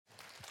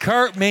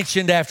Kurt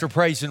mentioned after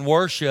praise and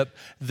worship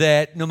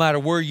that no matter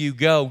where you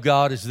go,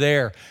 God is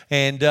there.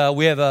 And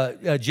we have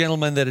a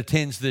gentleman that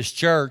attends this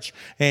church,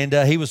 and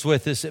he was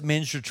with us at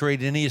Men's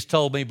Retreat, and he has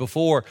told me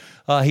before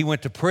he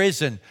went to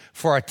prison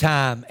for a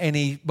time.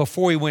 And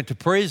before he went to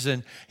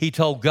prison, he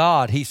told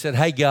God, he said,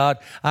 "Hey, God,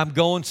 I'm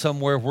going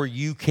somewhere where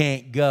you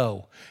can't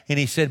go." And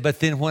he said, but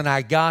then when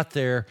I got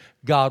there,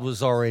 God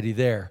was already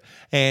there.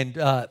 And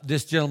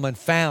this gentleman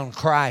found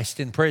Christ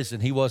in prison.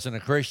 He wasn't a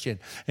Christian.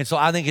 And so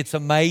I think it's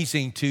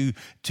amazing to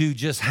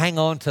just hang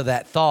on to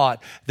that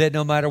thought that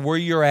no matter where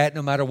you're at,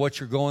 no matter what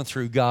you're going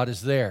through, God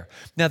is there.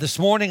 Now, this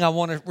morning, I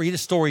want to read a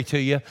story to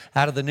you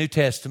out of the New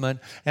Testament,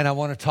 and I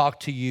want to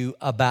talk to you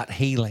about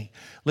healing.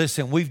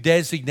 Listen, we've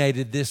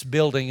designated this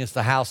building as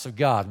the house of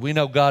God. We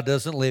know God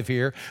doesn't live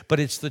here, but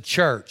it's the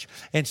church.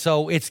 And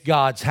so it's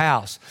God's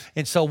house.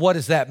 And so what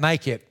does that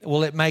make it?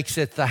 Well, it makes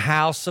it the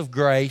house of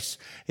grace.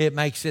 It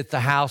makes it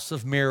the house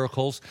of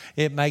miracles.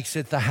 It makes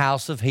it the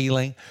house of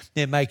healing.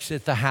 It makes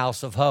it the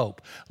house of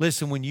hope.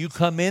 Listen, when you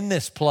come in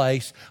this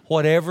place,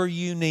 whatever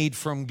you need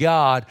from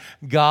God,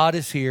 God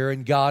is here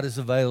and God is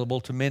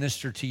available to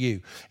minister to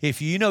you.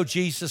 If you know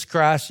Jesus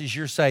Christ is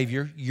your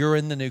Savior, you're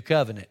in the new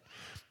covenant.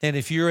 And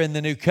if you're in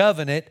the new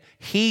covenant,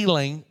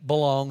 healing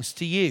belongs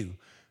to you.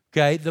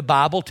 Okay, the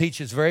Bible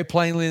teaches very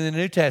plainly in the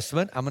New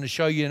Testament. I'm going to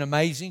show you an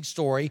amazing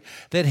story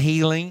that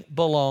healing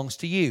belongs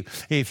to you.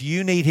 If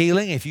you need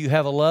healing, if you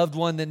have a loved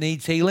one that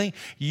needs healing,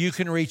 you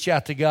can reach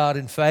out to God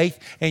in faith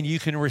and you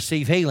can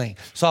receive healing.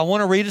 So I want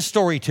to read a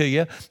story to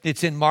you.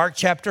 It's in Mark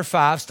chapter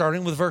 5,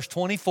 starting with verse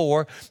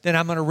 24. Then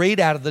I'm going to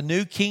read out of the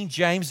New King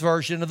James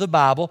Version of the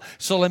Bible.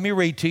 So let me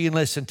read to you and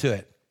listen to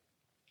it.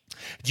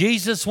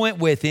 Jesus went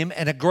with him,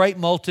 and a great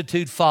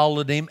multitude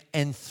followed him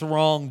and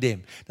thronged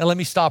him. Now, let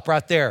me stop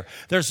right there.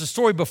 There's a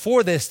story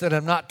before this that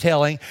I'm not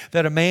telling,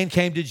 that a man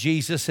came to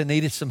Jesus and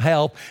needed some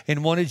help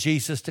and wanted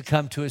Jesus to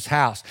come to his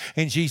house.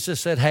 And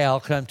Jesus said, "Hey, I'll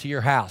come to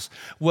your house."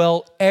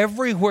 Well,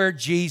 everywhere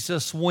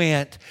Jesus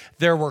went,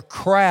 there were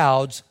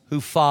crowds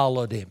who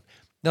followed him.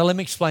 Now, let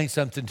me explain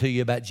something to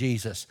you about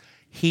Jesus.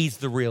 He's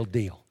the real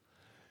deal.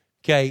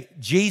 Okay,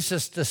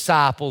 Jesus'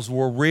 disciples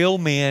were real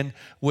men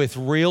with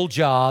real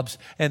jobs,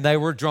 and they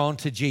were drawn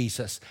to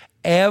Jesus.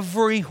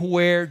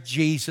 Everywhere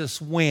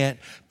Jesus went,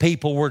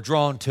 people were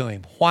drawn to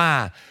him.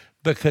 Why?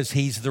 Because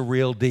he's the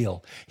real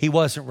deal. He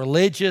wasn't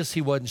religious. He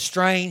wasn't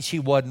strange. He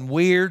wasn't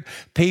weird.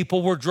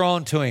 People were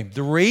drawn to him.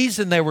 The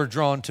reason they were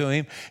drawn to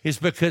him is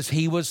because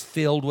he was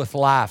filled with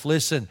life.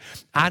 Listen,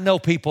 I know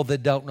people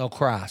that don't know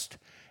Christ.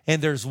 And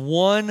there's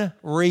one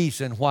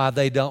reason why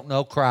they don't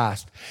know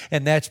Christ,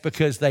 and that's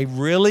because they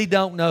really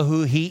don't know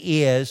who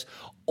he is,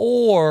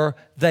 or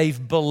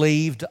they've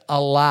believed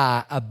a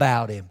lie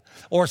about him,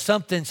 or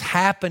something's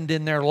happened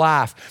in their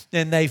life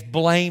and they've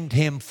blamed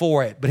him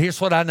for it. But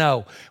here's what I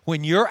know.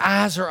 When your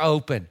eyes are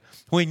open,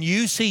 when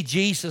you see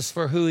Jesus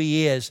for who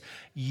he is,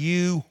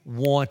 you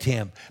want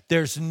him.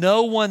 There's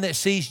no one that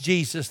sees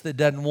Jesus that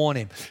doesn't want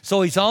him.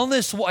 So he's on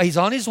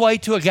his way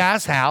to a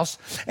guy's house,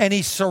 and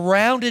he's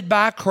surrounded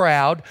by a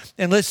crowd.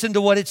 And listen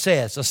to what it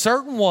says. A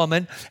certain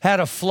woman had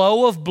a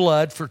flow of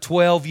blood for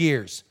 12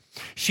 years.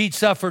 She'd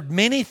suffered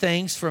many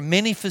things from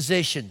many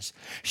physicians.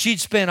 She'd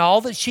spent all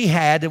that she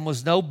had and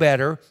was no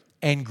better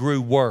and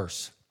grew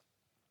worse.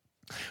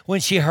 When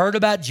she heard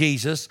about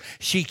Jesus,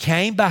 she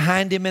came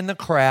behind him in the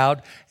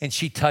crowd and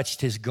she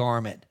touched his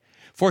garment.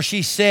 For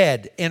she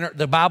said,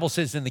 the Bible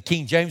says in the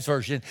King James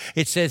Version,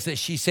 it says that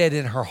she said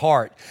in her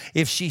heart,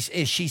 if she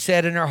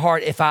said in her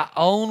heart, "If I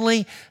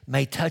only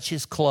may touch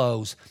his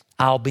clothes,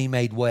 I'll be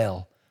made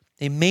well."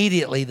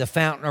 Immediately the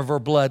fountain of her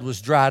blood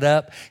was dried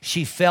up.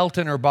 She felt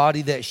in her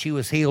body that she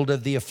was healed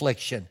of the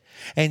affliction.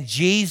 And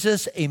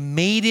Jesus,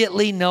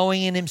 immediately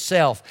knowing in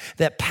himself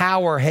that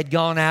power had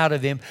gone out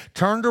of him,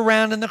 turned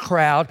around in the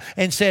crowd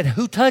and said,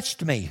 "Who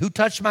touched me? Who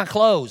touched my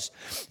clothes?"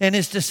 And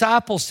his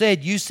disciples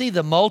said, "You see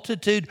the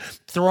multitude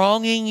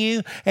thronging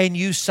you, and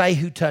you say,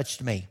 'Who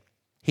touched me?'"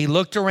 He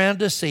looked around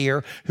to see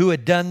her who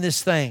had done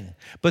this thing.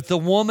 But the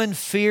woman,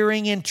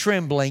 fearing and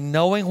trembling,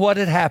 knowing what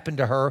had happened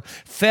to her,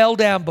 fell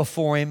down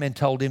before him and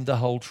told him the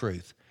whole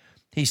truth.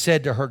 He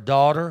said to her,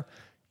 "Daughter,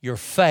 your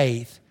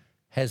faith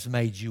has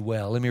made you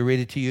well." Let me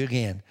read it to you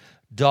again.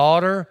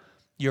 "Daughter,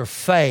 your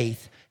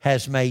faith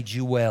has made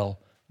you well.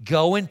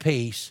 Go in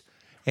peace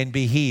and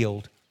be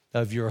healed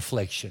of your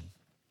affliction."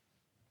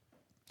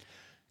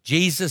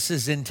 Jesus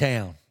is in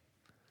town.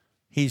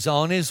 He's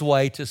on his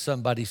way to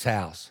somebody's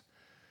house.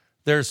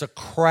 There's a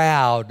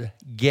crowd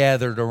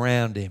gathered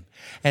around him.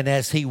 And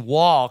as he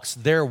walks,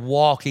 they're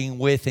walking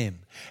with him.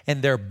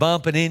 And they're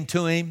bumping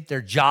into him.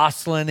 They're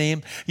jostling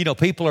him. You know,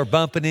 people are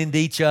bumping into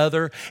each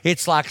other.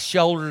 It's like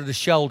shoulder to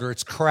shoulder.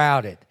 It's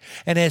crowded.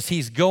 And as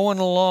he's going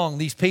along,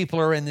 these people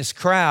are in this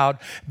crowd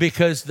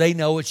because they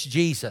know it's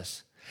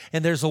Jesus.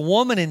 And there's a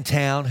woman in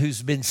town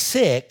who's been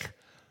sick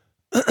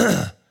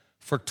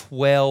for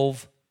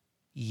 12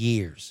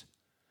 years.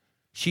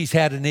 She's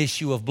had an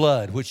issue of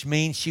blood, which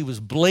means she was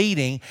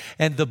bleeding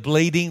and the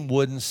bleeding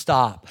wouldn't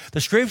stop.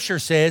 The scripture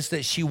says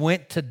that she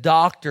went to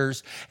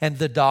doctors and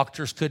the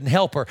doctors couldn't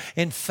help her.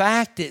 In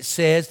fact, it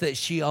says that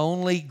she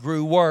only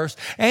grew worse.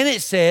 And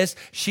it says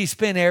she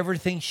spent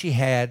everything she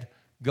had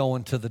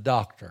going to the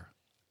doctor.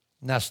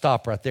 Now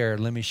stop right there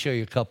and let me show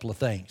you a couple of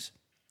things.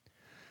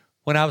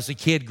 When I was a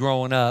kid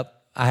growing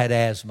up, I had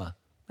asthma.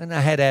 And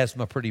I had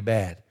asthma pretty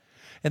bad.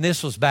 And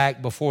this was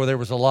back before there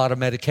was a lot of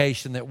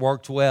medication that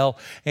worked well,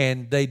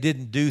 and they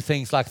didn't do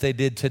things like they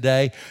did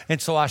today.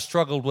 And so I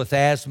struggled with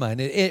asthma, and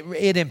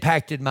it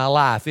impacted my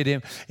life.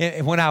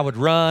 When I would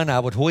run, I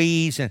would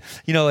wheeze, and,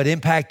 it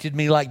impacted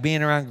me like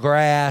being around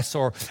grass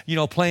or,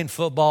 playing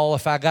football.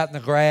 If I got in the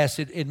grass,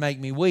 it'd make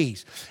me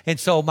wheeze. And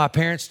so my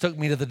parents took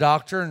me to the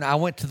doctor, and I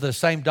went to the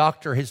same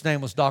doctor. His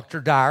name was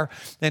Dr. Dyer,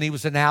 and he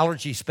was an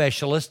allergy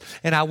specialist,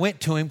 and I went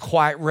to him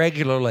quite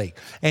regularly.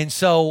 And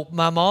so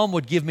my mom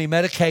would give me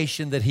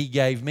medication that he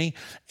gave me,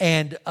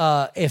 and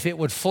if it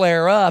would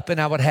flare up and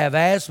I would have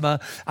asthma,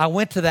 I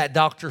went to that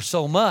doctor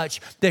so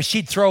much that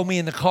she'd throw me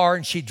in the car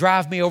and she'd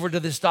drive me over to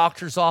this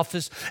doctor's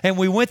office, and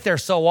we went there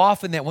so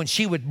often that when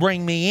she would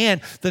bring me in,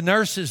 the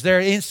nurses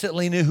there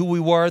instantly knew who we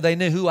were. They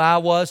knew who I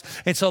was,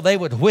 and so they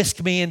would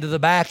whisk me into the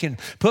back and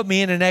put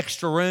me in an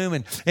extra room,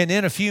 and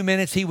in a few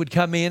minutes he would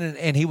come in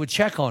and he would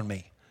check on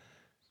me.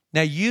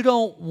 Now, you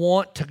don't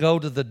want to go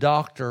to the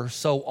doctor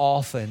so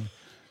often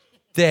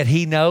that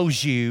he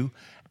knows you.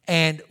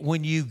 And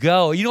when you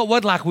go, it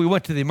wasn't like we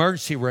went to the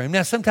emergency room.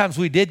 Now, sometimes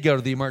we did go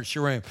to the emergency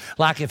room.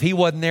 Like if he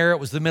wasn't there, it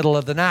was the middle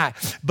of the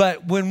night.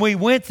 But when we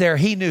went there,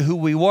 he knew who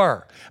we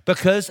were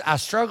because I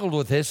struggled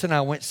with this and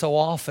I went so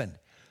often.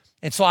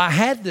 And so I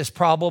had this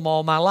problem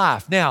all my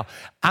life. Now,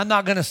 I'm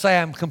not going to say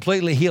I'm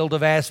completely healed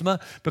of asthma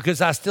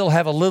because I still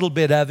have a little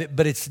bit of it,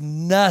 but it's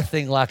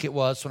nothing like it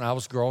was when I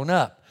was growing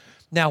up.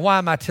 Now, why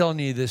am I telling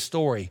you this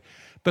story?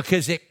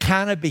 Because it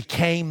kind of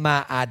became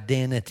my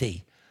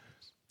identity.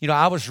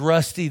 I was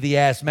Rusty the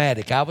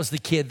asthmatic. I was the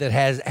kid that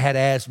had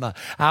asthma.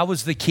 I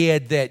was the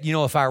kid that,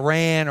 if I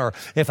ran or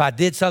if I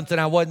did something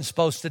I wasn't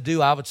supposed to do,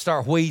 I would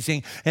start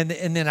wheezing, and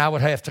then I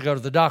would have to go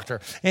to the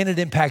doctor. And it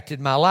impacted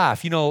my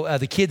life.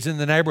 The kids in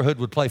the neighborhood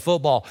would play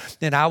football,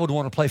 and I would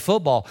want to play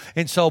football.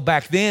 And so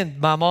back then,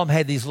 my mom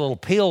had these little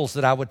pills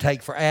that I would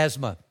take for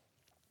asthma.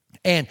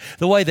 And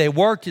the way they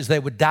worked is they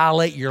would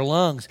dilate your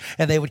lungs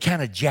and they would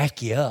kind of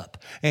jack you up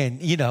and,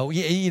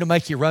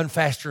 make you run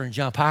faster and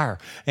jump higher.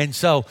 And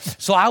so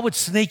I would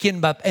sneak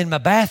in my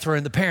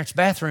bathroom, the parents'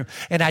 bathroom,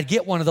 and I'd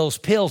get one of those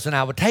pills and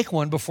I would take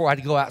one before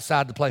I'd go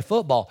outside to play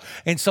football.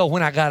 And so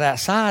when I got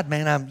outside,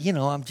 man,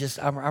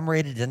 I'm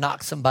ready to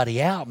knock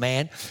somebody out,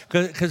 man.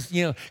 Cause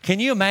can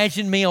you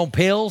imagine me on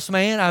pills,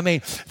 man? I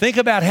mean, think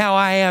about how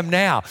I am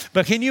now,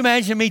 but can you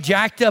imagine me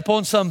jacked up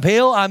on some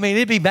pill? I mean,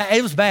 it'd be bad.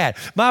 It was bad.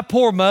 My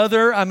poor mother,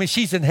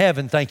 she's in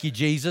heaven, thank you,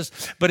 Jesus.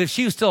 But if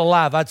she was still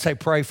alive, I'd say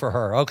pray for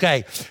her.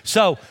 Okay,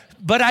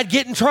 but I'd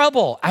get in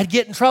trouble. I'd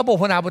get in trouble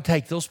when I would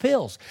take those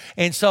pills.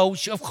 And so,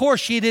 of course,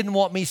 she didn't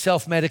want me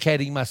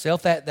self-medicating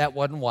myself. That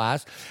wasn't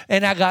wise.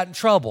 And I got in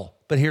trouble.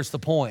 But here's the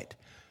point.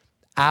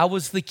 I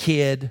was the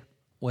kid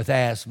with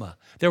asthma.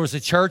 There was a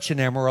church in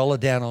Amarillo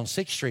down on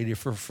 6th Street,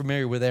 if you're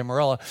familiar with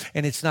Amarillo,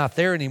 and it's not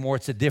there anymore.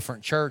 It's a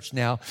different church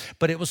now,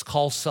 but it was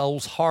called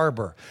Souls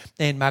Harbor.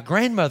 And my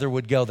grandmother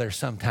would go there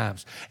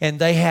sometimes, and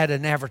they had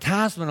an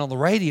advertisement on the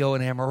radio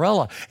in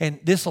Amarillo, and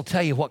this will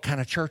tell you what kind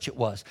of church it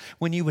was.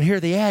 When you would hear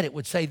the ad, it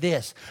would say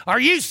this: "Are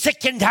you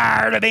sick and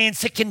tired of being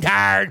sick and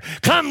tired?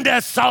 Come to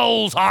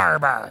Souls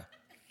Harbor."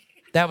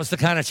 That was the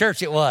kind of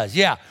church it was,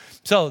 yeah.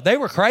 So they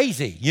were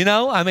crazy,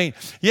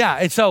 yeah.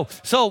 And so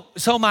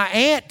my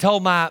aunt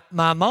told my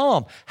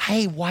mom,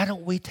 "Hey, why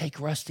don't we take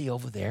Rusty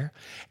over there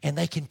and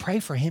they can pray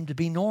for him to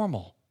be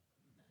normal?"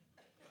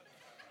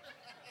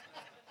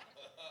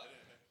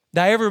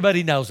 Now,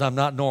 everybody knows I'm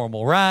not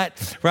normal, right?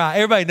 Right.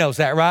 Everybody knows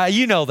that, right?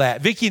 You know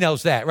that. Vicky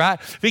knows that, right?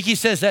 Vicky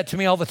says that to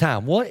me all the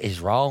time. "What is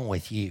wrong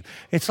with you?"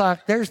 It's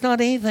like, there's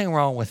not anything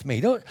wrong with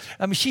me.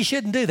 She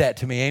shouldn't do that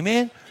to me,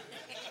 amen?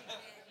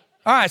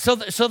 All right, so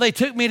they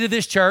took me to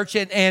this church,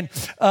 and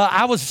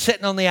I was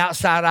sitting on the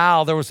outside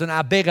aisle. There was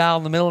a big aisle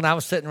in the middle, and I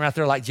was sitting right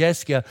there like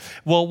Jessica.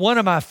 Well, one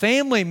of my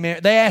family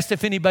members, they asked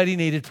if anybody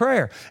needed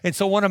prayer. And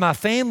so one of my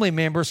family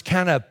members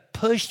kind of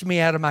pushed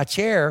me out of my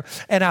chair,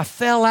 and I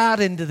fell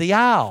out into the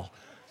aisle.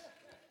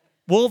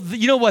 Well,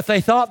 you know what they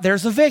thought?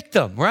 There's a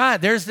victim,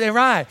 right?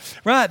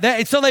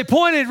 And so they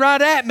pointed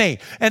right at me,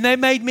 and they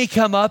made me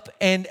come up,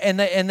 and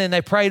then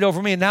they prayed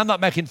over me. And now I'm not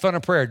making fun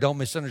of prayer. Don't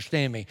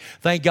misunderstand me.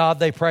 Thank God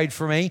they prayed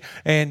for me,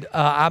 and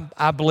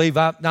I believe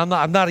I'm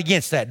not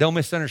against that. Don't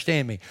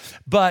misunderstand me.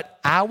 But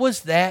I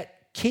was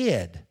that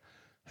kid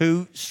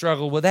who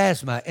struggled with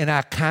asthma, and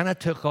I kind of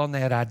took on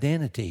that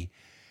identity.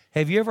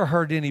 Have you ever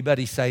heard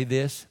anybody say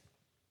this?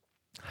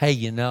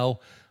 "Hey,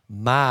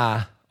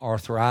 my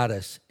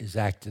arthritis is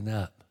acting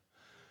up,"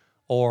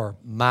 or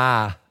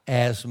 "my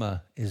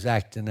asthma is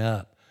acting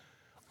up,"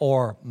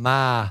 or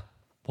 "my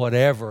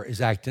whatever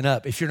is acting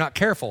up." If you're not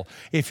careful,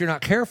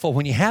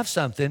 when you have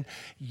something,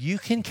 you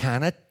can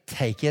kind of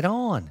take it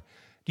on.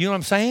 Do you know what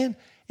I'm saying?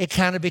 it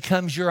kind of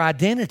becomes your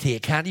identity.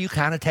 You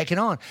kind of take it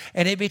on,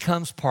 and it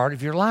becomes part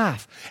of your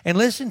life. And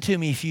listen to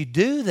me, if you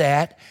do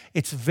that,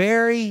 it's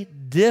very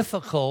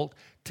difficult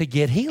to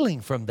get healing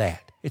from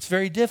that. It's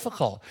very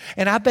difficult.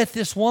 And I bet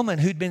this woman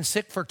who'd been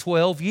sick for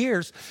 12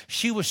 years,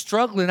 she was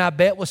struggling, I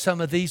bet, with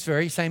some of these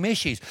very same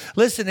issues.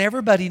 Listen,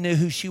 everybody knew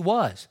who she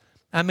was.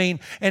 I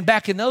mean, and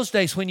back in those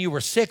days when you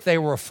were sick, they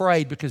were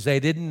afraid because they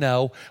didn't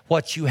know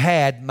what you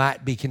had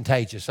might be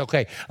contagious.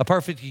 Okay, a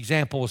perfect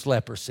example was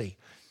leprosy.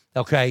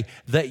 Okay,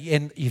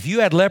 and if you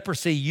had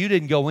leprosy, you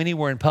didn't go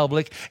anywhere in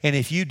public. And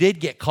if you did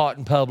get caught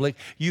in public,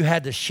 you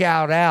had to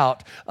shout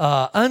out,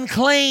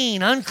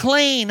 unclean,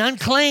 unclean,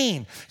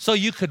 unclean. So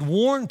you could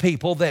warn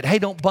people that, hey,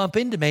 don't bump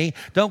into me.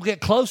 Don't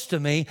get close to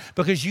me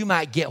because you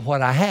might get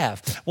what I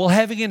have. Well,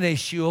 having an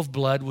issue of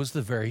blood was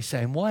the very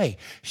same way.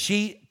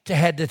 She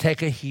had to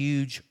take a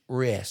huge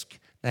risk.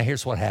 Now,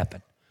 here's what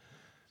happened.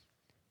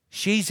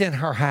 She's in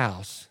her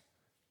house,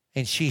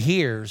 and she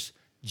hears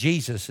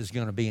Jesus is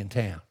going to be in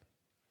town.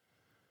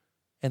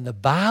 And the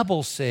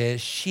Bible says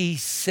she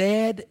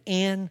said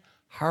in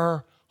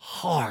her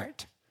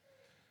heart,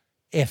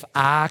 if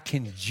I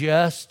can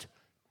just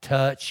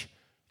touch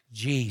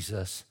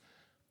Jesus,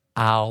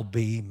 I'll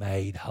be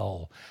made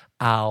whole.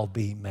 I'll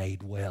be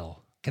made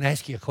well. Can I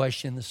ask you a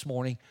question this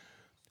morning?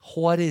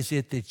 What is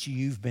it that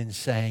you've been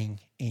saying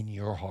in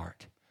your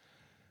heart?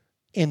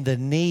 In the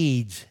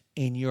needs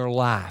in your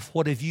life?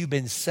 What have you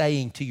been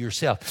saying to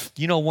yourself?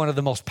 You know, one of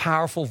the most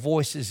powerful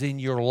voices in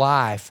your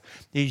life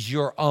is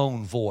your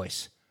own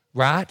voice,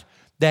 right?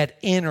 That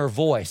inner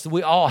voice.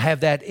 We all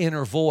have that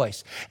inner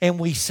voice. And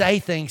we say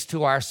things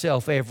to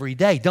ourselves every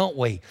day, don't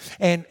we?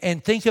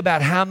 And think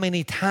about how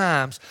many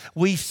times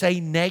we say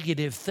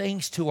negative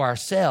things to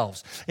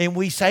ourselves. And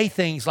we say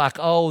things like,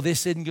 oh,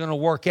 this isn't going to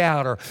work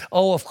out. Or,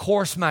 oh, of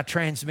course my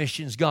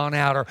transmission's gone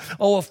out. Or,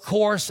 oh, of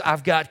course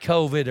I've got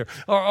COVID. Or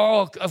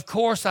oh, of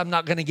course I'm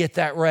not going to get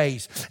that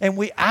raise. And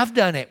I've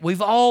done it.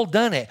 We've all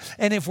done it.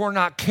 And if we're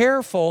not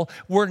careful,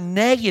 we're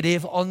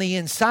negative on the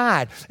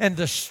inside. And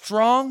the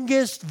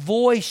strongest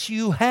voice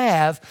you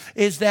have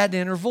is that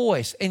inner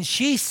voice. And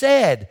she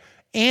said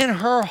in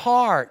her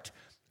heart,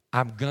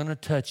 I'm going to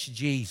touch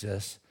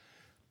Jesus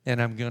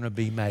and I'm going to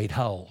be made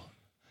whole.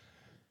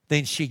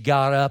 Then she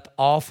got up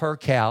off her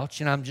couch,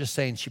 and I'm just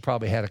saying she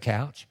probably had a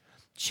couch.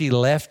 She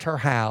left her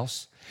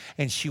house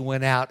and she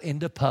went out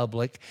into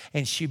public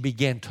and she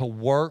began to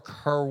work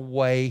her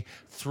way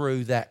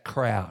through that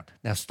crowd.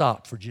 Now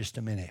stop for just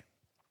a minute.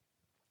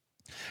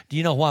 Do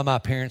you know why my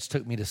parents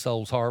took me to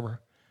Souls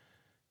Harbor?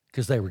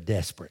 Because they were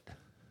desperate.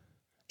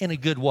 In a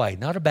good way,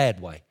 not a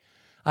bad way.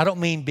 I don't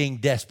mean being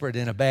desperate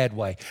in a bad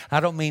way. I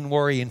don't mean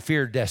worry and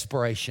fear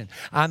desperation.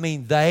 I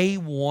mean they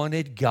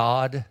wanted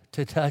God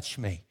to touch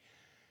me.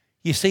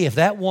 You see, if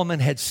that woman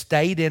had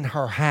stayed in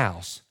her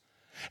house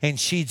and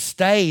she'd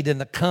stayed in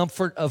the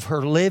comfort of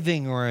her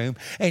living room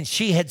and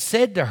she had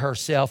said to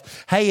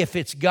herself, hey, if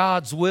it's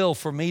God's will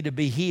for me to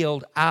be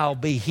healed, I'll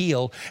be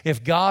healed.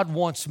 If God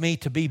wants me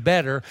to be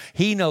better,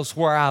 He knows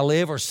where I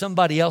live, or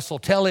somebody else will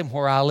tell Him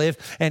where I live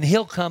and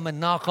He'll come and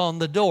knock on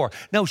the door.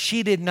 No,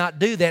 she did not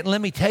do that. And let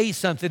me tell you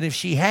something, if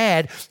she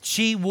had,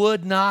 she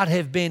would not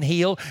have been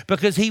healed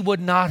because He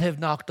would not have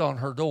knocked on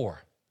her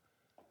door.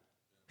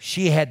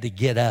 She had to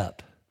get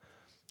up.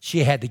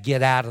 She had to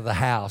get out of the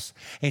house,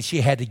 and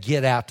she had to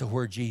get out to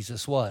where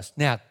Jesus was.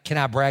 Now, can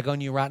I brag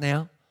on you right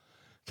now?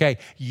 Okay,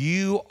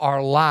 you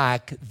are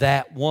like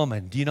that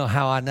woman. Do you know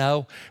how I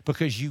know?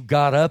 Because you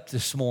got up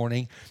this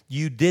morning.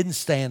 You didn't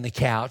stay on the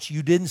couch.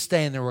 You didn't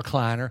stay in the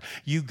recliner.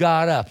 You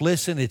got up.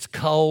 Listen, it's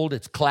cold.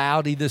 It's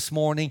cloudy this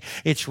morning.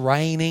 It's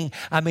raining.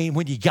 I mean,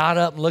 when you got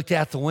up and looked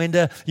out the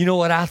window, you know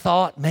what I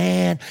thought?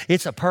 Man,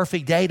 it's a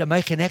perfect day to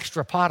make an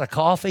extra pot of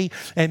coffee.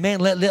 And man,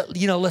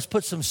 let's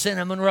put some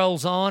cinnamon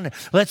rolls on.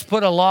 Let's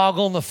put a log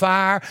on the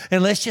fire,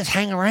 and let's just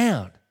hang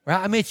around.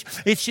 Right? I mean,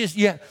 it's just,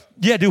 yeah,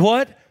 do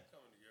what?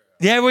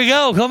 There we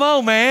go. Come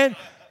on, man.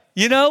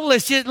 You know,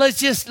 let's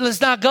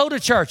not go to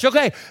church.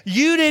 Okay,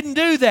 you didn't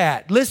do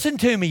that. Listen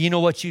to me. You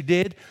know what you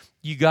did?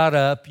 You got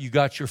up, you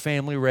got your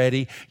family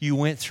ready, you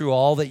went through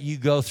all that you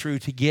go through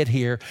to get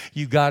here,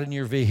 you got in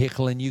your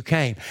vehicle and you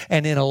came.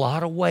 And in a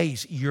lot of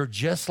ways, you're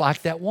just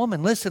like that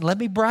woman. Listen, let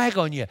me brag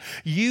on you.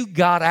 You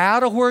got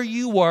out of where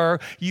you were,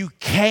 you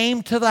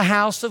came to the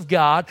house of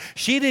God.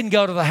 She didn't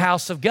go to the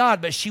house of God,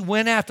 but she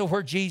went after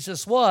where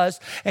Jesus was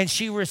and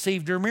she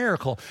received her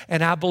miracle.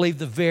 And I believe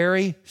the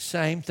very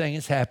same thing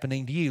is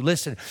happening to you.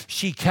 Listen,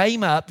 she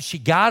came up, she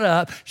got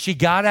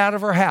out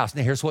of her house.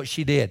 Now here's what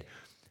she did.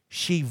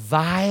 She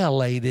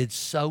violated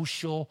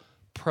social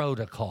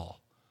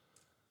protocol.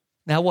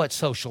 Now, what's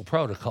social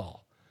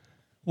protocol?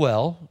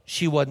 Well,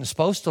 she wasn't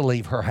supposed to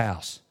leave her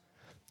house.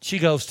 She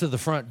goes to the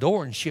front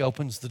door and she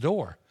opens the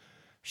door.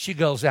 She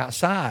goes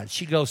outside.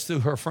 She goes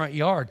through her front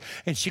yard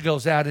and she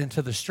goes out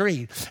into the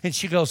street. And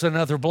she goes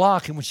another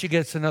block. And when she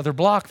gets another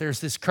block, there's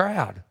this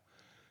crowd.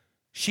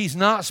 She's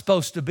not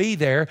supposed to be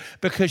there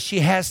because she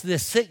has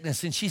this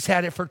sickness and she's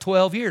had it for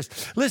 12 years.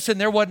 Listen,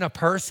 there wasn't a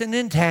person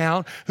in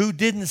town who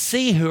didn't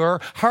see her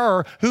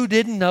who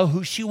didn't know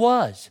who she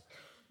was.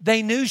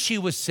 They knew she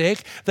was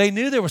sick. They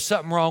knew there was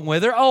something wrong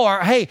with her. Oh,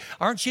 hey,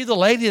 aren't you the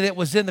lady that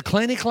was in the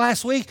clinic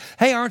last week?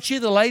 Hey, aren't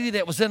you the lady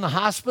that was in the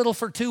hospital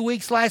for 2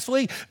 weeks last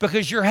week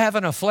because you're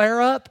having a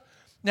flare-up?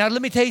 Now,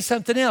 let me tell you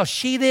something else.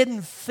 She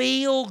didn't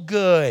feel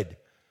good.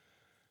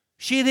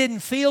 She didn't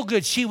feel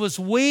good. She was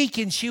weak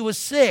and she was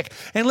sick.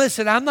 And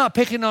listen, I'm not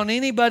picking on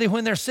anybody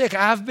when they're sick.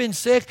 I've been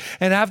sick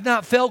and I've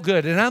not felt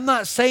good. And I'm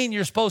not saying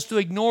you're supposed to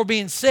ignore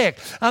being sick.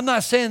 I'm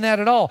not saying that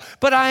at all.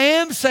 But I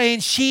am saying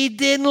she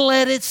didn't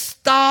let it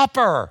stop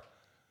her.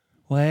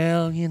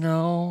 Well,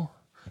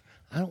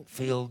 I don't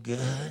feel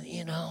good,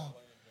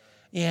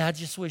 Yeah, I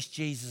just wish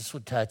Jesus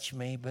would touch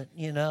me, but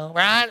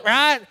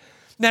right?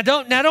 Now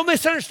don't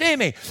misunderstand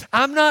me.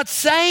 I'm not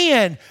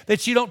saying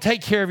that you don't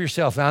take care of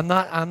yourself. I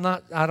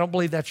don't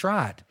believe that's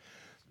right.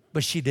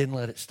 But she didn't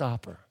let it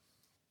stop her.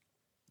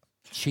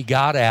 She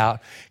got out.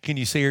 Can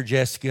you see her,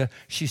 Jessica?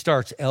 She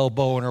starts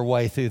elbowing her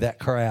way through that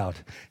crowd,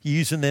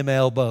 using them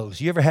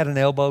elbows. You ever had an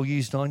elbow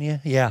used on you?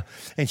 Yeah.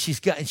 And she's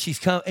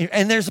come,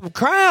 and there's a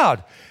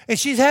crowd, and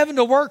she's having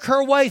to work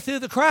her way through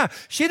the crowd.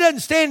 She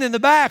doesn't stand in the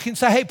back and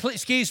say, "Hey, please,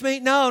 excuse me."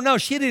 No,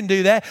 she didn't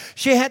do that.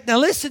 Now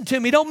listen to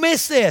me. Don't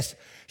miss this.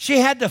 She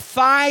had to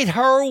fight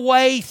her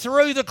way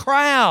through the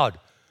crowd.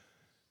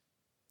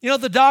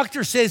 The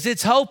doctor says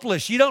it's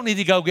hopeless. You don't need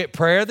to go get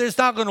prayer. That's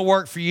not going to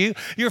work for you.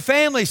 Your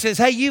family says,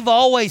 "Hey, you've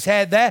always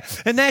had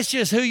that, and that's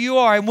just who you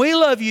are, and we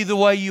love you the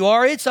way you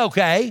are. It's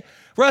okay."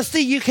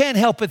 Rusty, you can't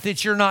help it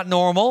that you're not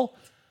normal.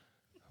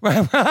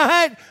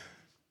 Right?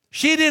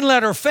 She didn't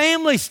let her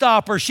family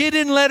stop her. She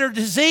didn't let her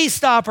disease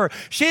stop her.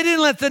 She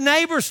didn't let the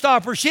neighbor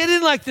stop her. She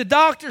didn't let the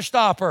doctor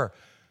stop her.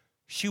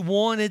 She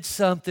wanted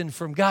something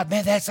from God.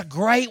 Man, that's a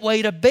great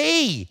way to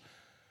be.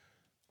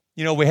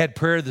 We had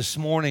prayer this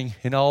morning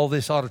in all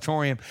this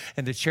auditorium,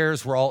 and the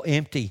chairs were all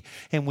empty.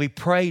 And we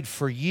prayed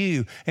for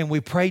you, and we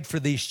prayed for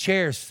these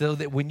chairs so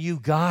that when you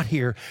got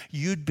here,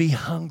 you'd be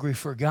hungry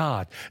for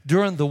God.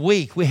 During the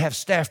week, we have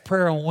staff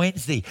prayer on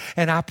Wednesday,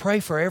 and I pray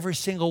for every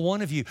single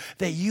one of you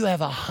that you have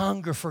a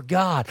hunger for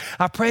God.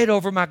 I pray it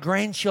over my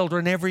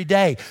grandchildren every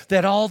day,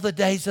 that all the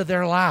days of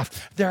their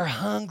life, they're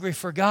hungry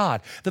for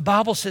God. The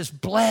Bible says,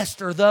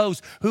 "Blessed are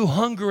those who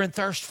hunger and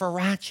thirst for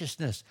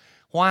righteousness."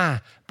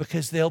 Why?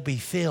 Because they'll be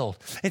filled.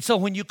 And so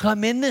when you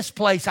come in this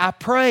place, I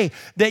pray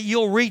that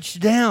you'll reach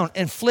down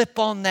and flip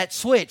on that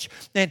switch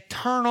and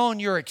turn on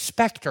your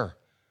expector.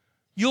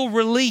 You'll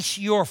release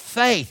your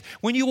faith.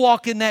 When you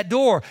walk in that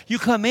door, you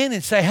come in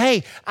and say,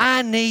 "Hey,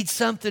 I need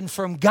something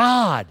from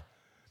God.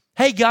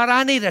 Hey, God,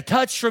 I need a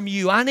touch from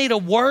you. I need a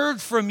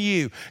word from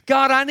you.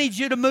 God, I need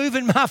you to move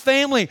in my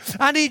family.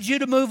 I need you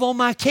to move on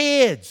my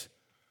kids."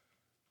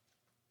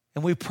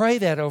 And we pray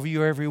that over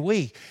you every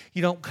week.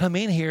 You don't come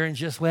in here and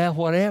just,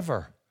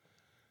 whatever.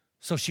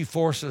 So she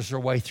forces her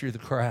way through the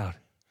crowd.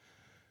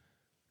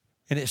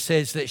 And it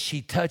says that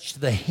she touched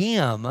the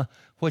hem,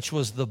 which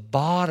was the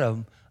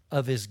bottom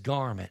of his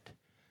garment.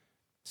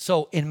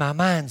 So in my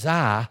mind's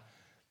eye,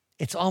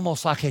 it's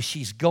almost like as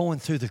she's going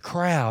through the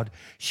crowd,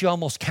 she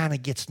almost kind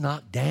of gets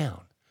knocked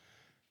down.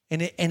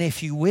 And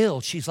if you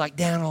will, she's like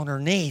down on her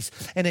knees.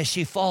 And as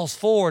she falls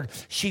forward,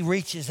 she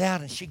reaches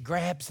out and she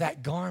grabs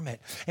that garment.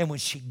 And when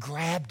she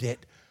grabbed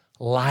it,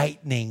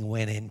 lightning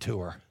went into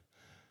her.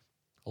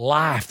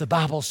 Life, the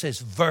Bible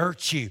says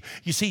virtue.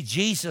 You see,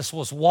 Jesus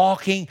was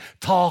walking,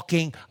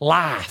 talking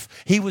life.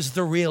 He was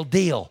the real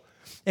deal.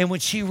 And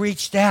when she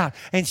reached out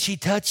and she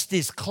touched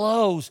his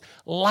clothes,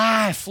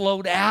 life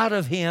flowed out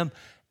of him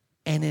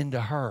and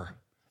into her.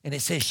 And it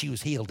says she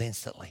was healed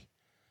instantly.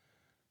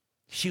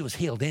 She was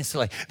healed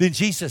instantly. Then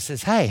Jesus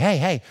says,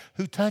 hey,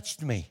 who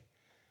touched me?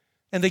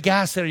 And the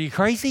guy said, "Are you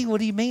crazy? What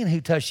do you mean,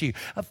 who touched you?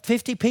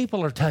 50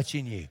 people are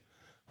touching you.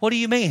 What do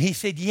you mean?" He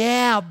said,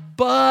 "Yeah,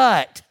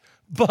 but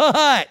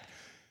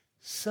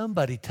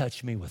somebody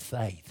touched me with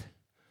faith.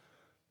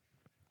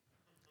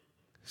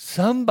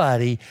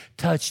 Somebody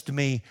touched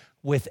me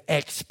with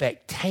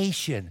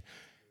expectation."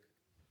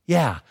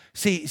 Yeah.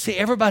 See,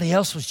 everybody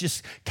else was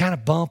just kind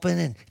of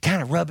bumping and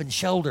kind of rubbing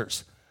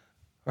shoulders,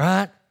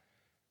 right?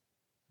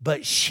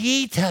 But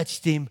she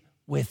touched him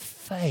with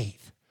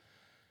faith.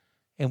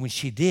 And when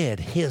she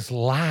did, his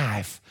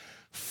life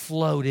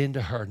flowed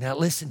into her. Now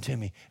listen to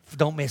me.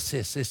 Don't miss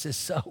this. This is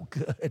so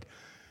good.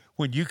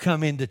 When you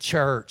come into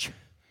church,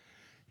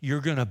 you're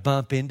going to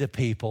bump into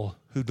people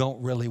who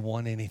don't really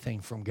want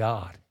anything from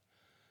God.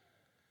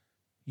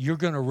 You're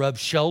going to rub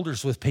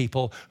shoulders with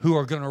people who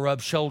are going to rub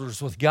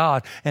shoulders with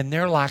God, and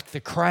they're like the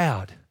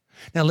crowd.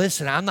 Now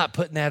listen, I'm not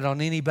putting that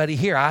on anybody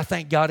here. I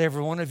thank God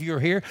every one of you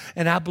are here,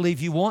 and I believe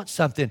you want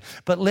something.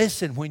 But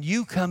listen, when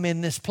you come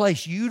in this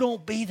place, you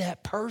don't be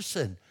that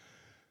person.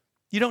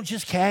 You don't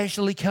just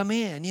casually come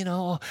in,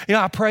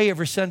 I pray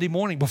every Sunday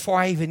morning before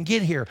I even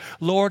get here,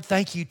 "Lord,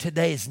 thank you.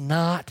 Today is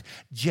not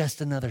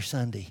just another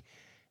Sunday.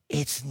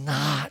 It's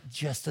not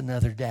just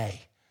another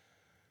day."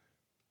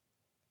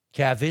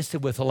 Okay, I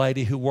visited with a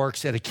lady who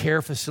works at a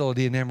care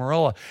facility in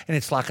Amarillo, and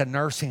it's like a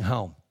nursing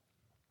home.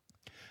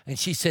 And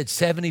she said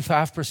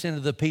 75%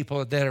 of the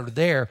people that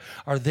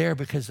are there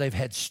because they've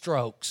had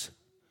strokes.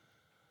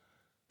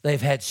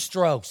 They've had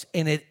strokes,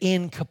 and it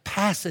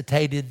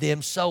incapacitated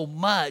them so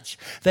much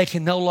they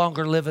can no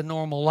longer live a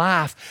normal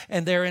life,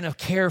 and they're in a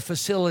care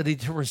facility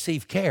to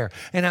receive care.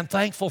 And I'm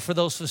thankful for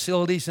those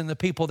facilities and the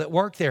people that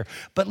work there.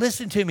 But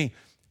listen to me,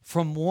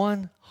 from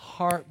one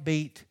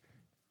heartbeat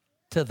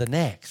to the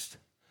next,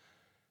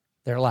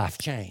 their life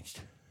changed.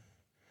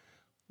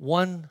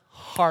 One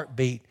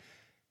heartbeat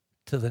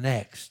to the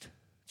next.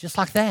 Just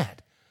like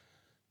that.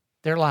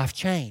 Their life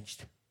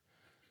changed.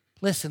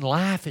 Listen,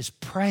 life is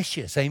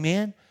precious.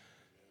 Amen?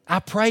 I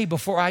pray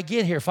before I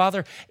get here,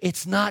 Father,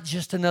 it's not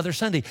just another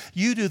Sunday.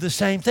 You do the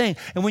same thing.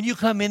 And when you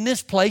come in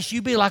this place,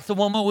 you be like the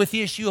woman with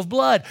the issue of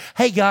blood.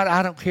 Hey, God,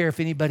 I don't care if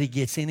anybody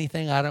gets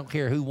anything. I don't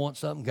care who wants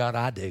something. God,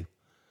 I do.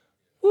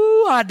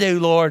 Woo, I do,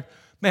 Lord.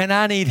 Man,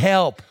 I need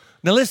help.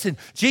 Now listen,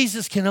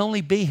 Jesus can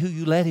only be who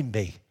you let him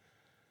be.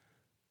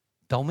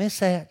 Don't miss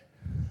that.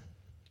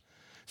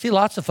 See,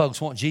 lots of folks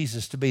want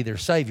Jesus to be their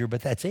Savior,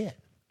 but that's it.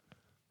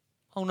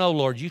 Oh, no,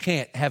 Lord, you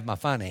can't have my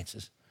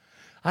finances.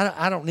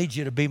 I don't need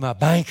you to be my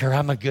banker.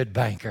 I'm a good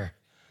banker.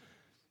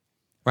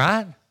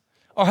 Right?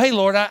 Or, hey,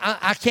 Lord,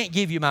 I can't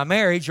give you my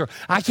marriage, or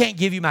I can't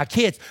give you my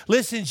kids.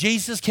 Listen,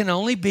 Jesus can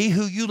only be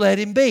who you let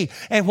him be.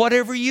 And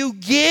whatever you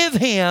give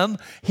him,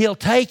 he'll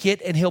take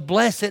it and he'll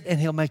bless it and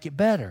he'll make it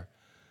better.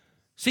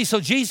 See, so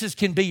Jesus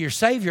can be your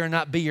Savior and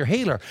not be your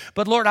healer.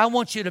 But, Lord, I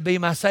want you to be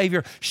my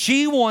Savior.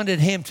 She wanted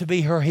him to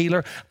be her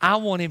healer. I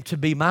want him to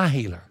be my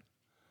healer.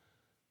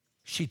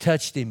 She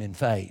touched him in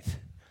faith.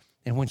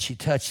 And when she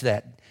touched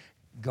that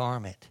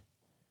garment,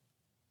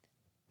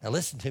 now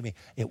listen to me,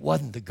 it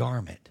wasn't the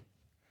garment.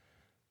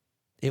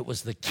 It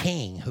was the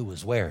king who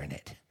was wearing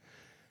it.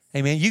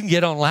 Amen. You can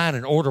get online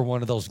and order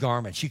one of those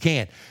garments. You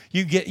can.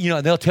 You get,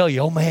 they'll tell you,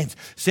 oh man,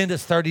 send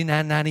us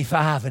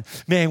 $39.95, and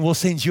man, we'll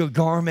send you a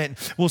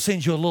garment. We'll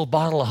send you a little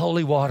bottle of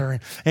holy water,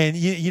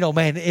 and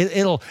man,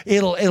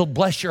 it'll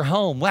bless your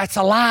home. Well, that's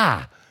a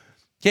lie.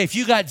 Okay, if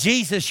you got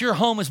Jesus, your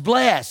home is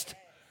blessed.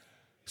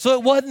 So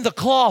it wasn't the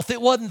cloth,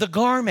 it wasn't the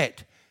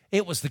garment.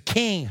 It was the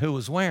king who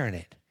was wearing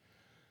it.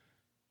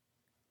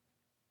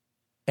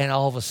 And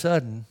all of a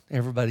sudden,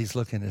 everybody's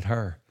looking at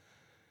her.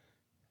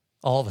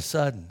 All of a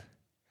sudden,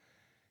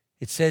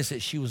 it says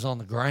that she was on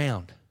the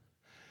ground.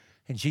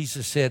 And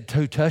Jesus said,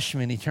 who touched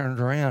me? And he turned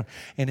around.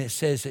 And it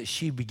says that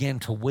she began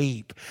to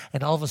weep.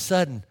 And all of a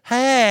sudden,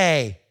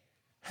 hey,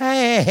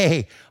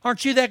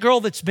 aren't you that girl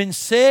that's been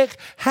sick?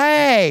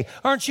 Hey,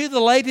 aren't you the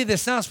lady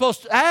that's not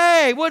supposed to?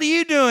 Hey, what are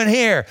you doing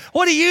here?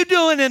 What are you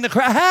doing in the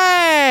crowd?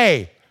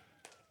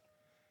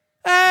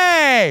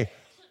 Hey,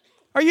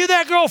 are you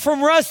that girl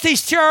from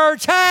Rusty's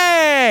church?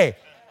 Hey.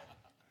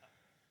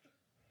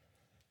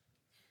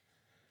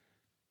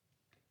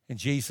 And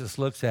Jesus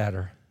looks at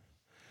her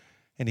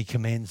and he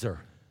commends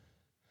her.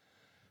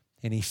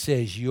 And he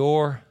says,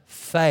 your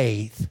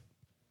faith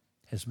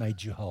has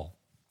made you whole.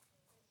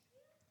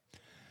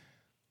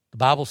 The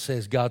Bible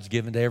says God's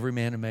given to every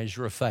man a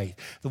measure of faith.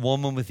 The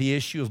woman with the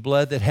issue of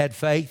blood that had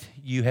faith,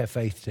 you have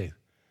faith too.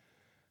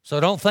 So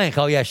don't think,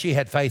 oh yeah, she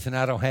had faith and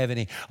I don't have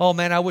any. Oh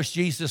man, I wish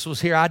Jesus was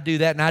here. I'd do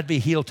that and I'd be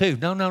healed too.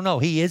 No.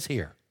 He is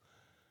here.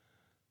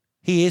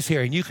 He is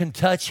here, and you can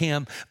touch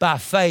him by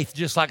faith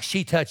just like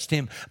she touched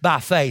him by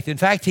faith. In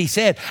fact, he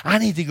said, I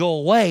need to go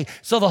away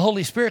so the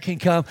Holy Spirit can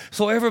come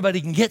so everybody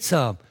can get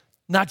some,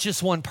 not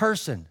just one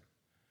person.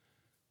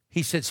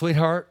 He said,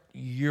 sweetheart,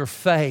 your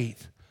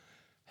faith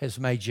has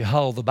made you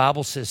whole. The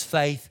Bible says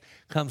faith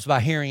comes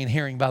by hearing, and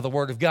hearing by the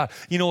word of God.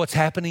 You know what's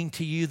happening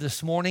to you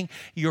this morning?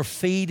 You're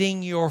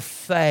feeding your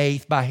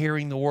faith by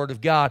hearing the word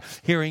of God,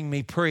 hearing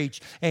me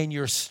preach, and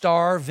you're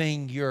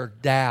starving your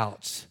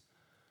doubts.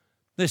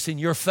 Listen,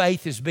 your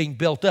faith is being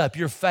built up.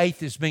 Your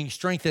faith is being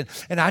strengthened.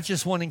 And I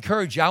just want to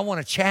encourage you. I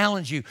want to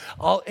challenge you.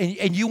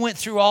 And you went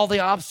through all the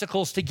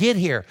obstacles to get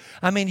here.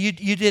 I mean, you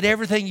did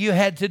everything you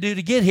had to do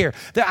to get here.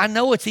 I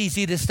know it's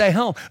easy to stay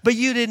home, but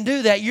you didn't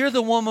do that. You're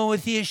the woman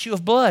with the issue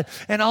of blood.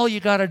 And all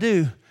you got to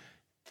do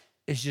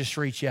is just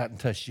reach out and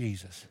touch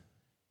Jesus.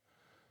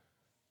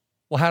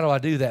 Well, how do I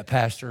do that,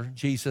 Pastor?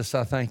 Jesus,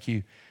 I thank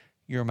you.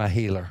 You're my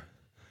healer.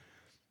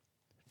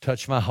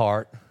 Touch my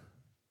heart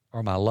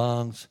or my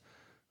lungs,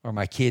 or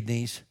my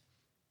kidneys,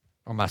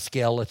 or my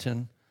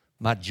skeleton,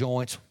 my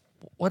joints,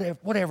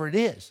 whatever it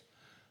is.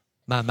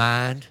 My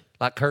mind,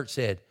 like Kurt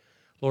said,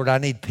 Lord, I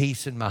need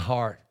peace in my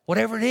heart.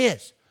 Whatever it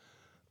is.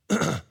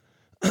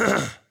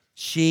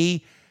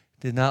 She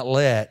did not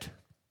let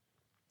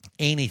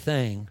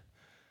anything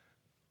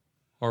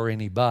or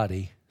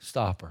anybody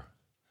stop her.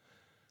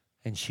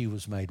 And she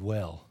was made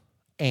well.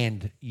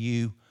 And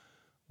you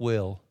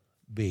will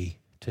be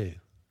too.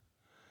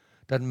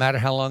 Doesn't matter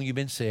how long you've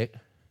been sick.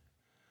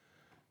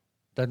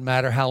 Doesn't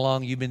matter how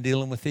long you've been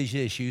dealing with these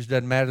issues.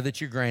 Doesn't matter that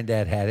your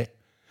granddad had it.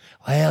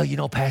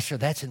 Well, Pastor,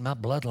 that's in my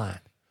bloodline.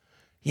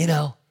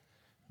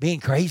 Being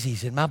crazy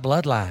is in my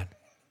bloodline.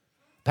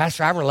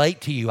 Pastor, I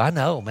relate to you. I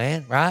know,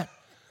 man, right?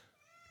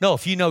 No,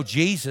 if you know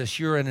Jesus,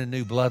 you're in a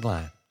new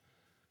bloodline.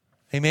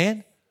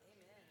 Amen?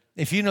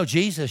 If you know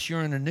Jesus,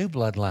 you're in a new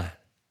bloodline.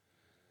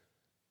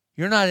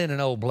 You're not in an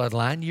old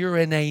bloodline. You're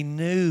in a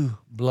new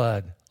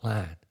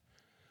bloodline.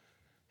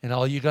 And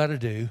all you got to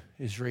do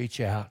is reach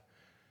out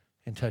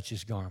and touch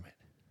his garment.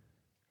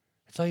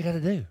 That's all you got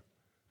to do,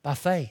 by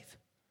faith.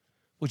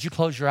 Would you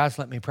close your eyes and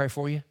let me pray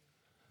for you?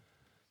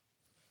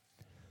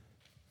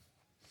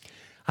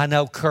 I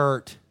know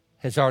Kurt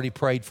has already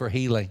prayed for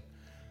healing,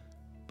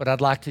 but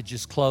I'd like to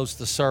just close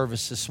the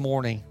service this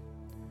morning,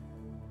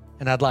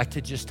 and I'd like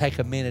to just take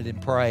a minute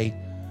and pray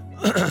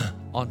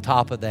on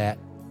top of that.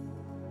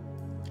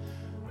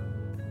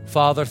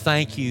 Father,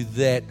 thank you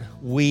that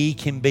we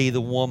can be the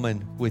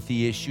woman with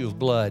the issue of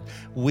blood.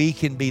 We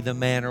can be the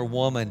man or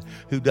woman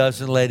who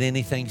doesn't let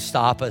anything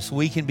stop us.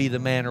 We can be the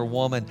man or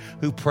woman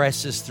who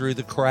presses through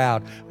the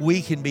crowd.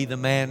 We can be the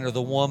man or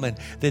the woman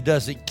that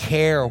doesn't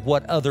care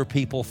what other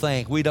people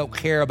think. We don't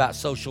care about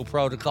social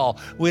protocol.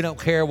 We don't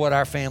care what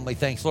our family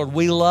thinks. Lord,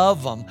 we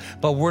love them,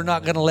 but we're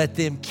not going to let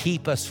them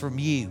keep us from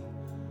you.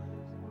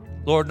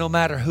 Lord, no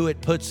matter who it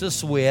puts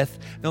us with,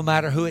 no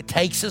matter who it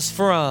takes us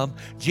from,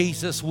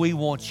 Jesus, we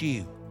want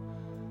you.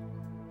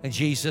 And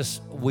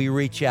Jesus, we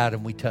reach out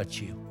and we touch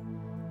you.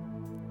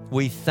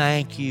 We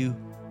thank you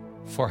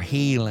for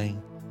healing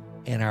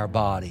in our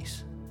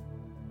bodies.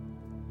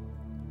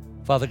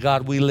 Father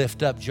God, we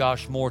lift up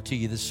Josh Moore to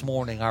you this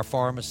morning, our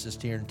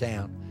pharmacist here in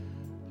town.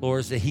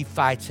 Lord, as he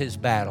fights his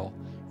battle,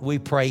 we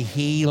pray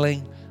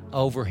healing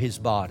over his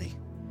body.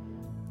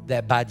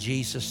 That by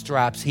Jesus'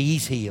 stripes,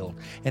 he's healed.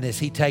 And as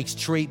he takes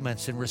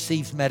treatments and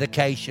receives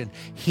medication,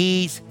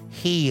 he's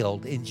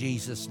healed in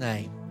Jesus'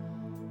 name.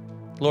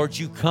 Lord,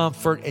 you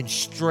comfort and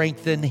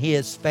strengthen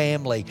his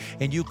family,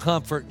 and you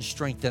comfort and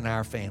strengthen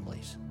our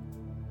families.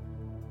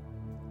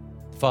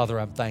 Father,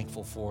 I'm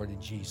thankful for it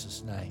in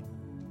Jesus' name.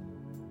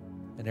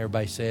 And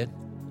everybody said,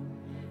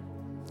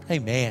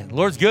 amen.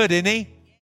 Lord's good, isn't he?